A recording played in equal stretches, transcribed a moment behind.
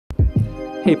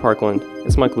Hey Parkland,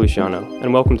 it's Michael Luciano,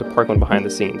 and welcome to Parkland Behind the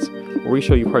Scenes, where we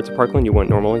show you parts of Parkland you wouldn't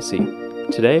normally see.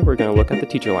 Today, we're going to look at the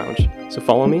Teacher Lounge, so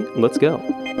follow me and let's go.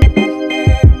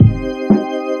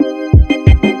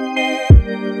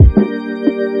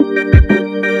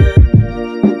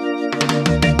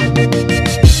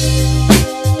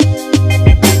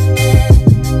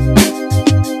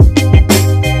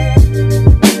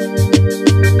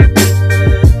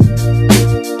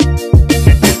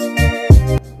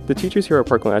 The teachers here at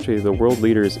Parkland are actually the world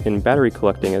leaders in battery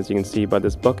collecting, as you can see by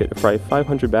this bucket of probably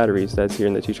 500 batteries that's here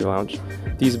in the Teacher Lounge.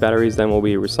 These batteries then will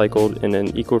be recycled in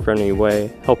an eco-friendly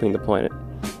way, helping the planet.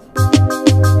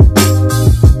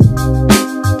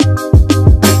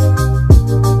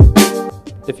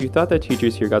 If you thought that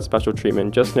teachers here got special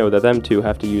treatment, just know that them too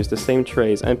have to use the same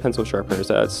trays and pencil sharpeners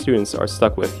that students are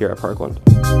stuck with here at Parkland.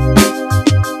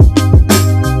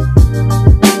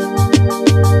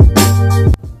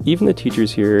 Even the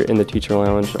teachers here in the Teacher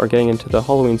Lounge are getting into the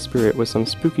Halloween spirit with some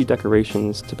spooky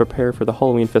decorations to prepare for the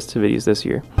Halloween festivities this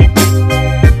year.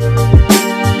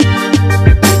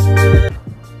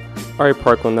 Alright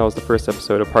Parkland, that was the first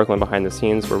episode of Parkland Behind the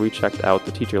Scenes, where we checked out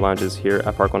the teacher lounges here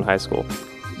at Parkland High School.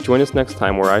 Join us next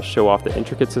time where I show off the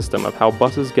intricate system of how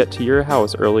buses get to your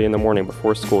house early in the morning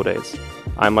before school days.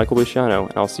 I'm Michael Luciano,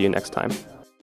 and I'll see you next time.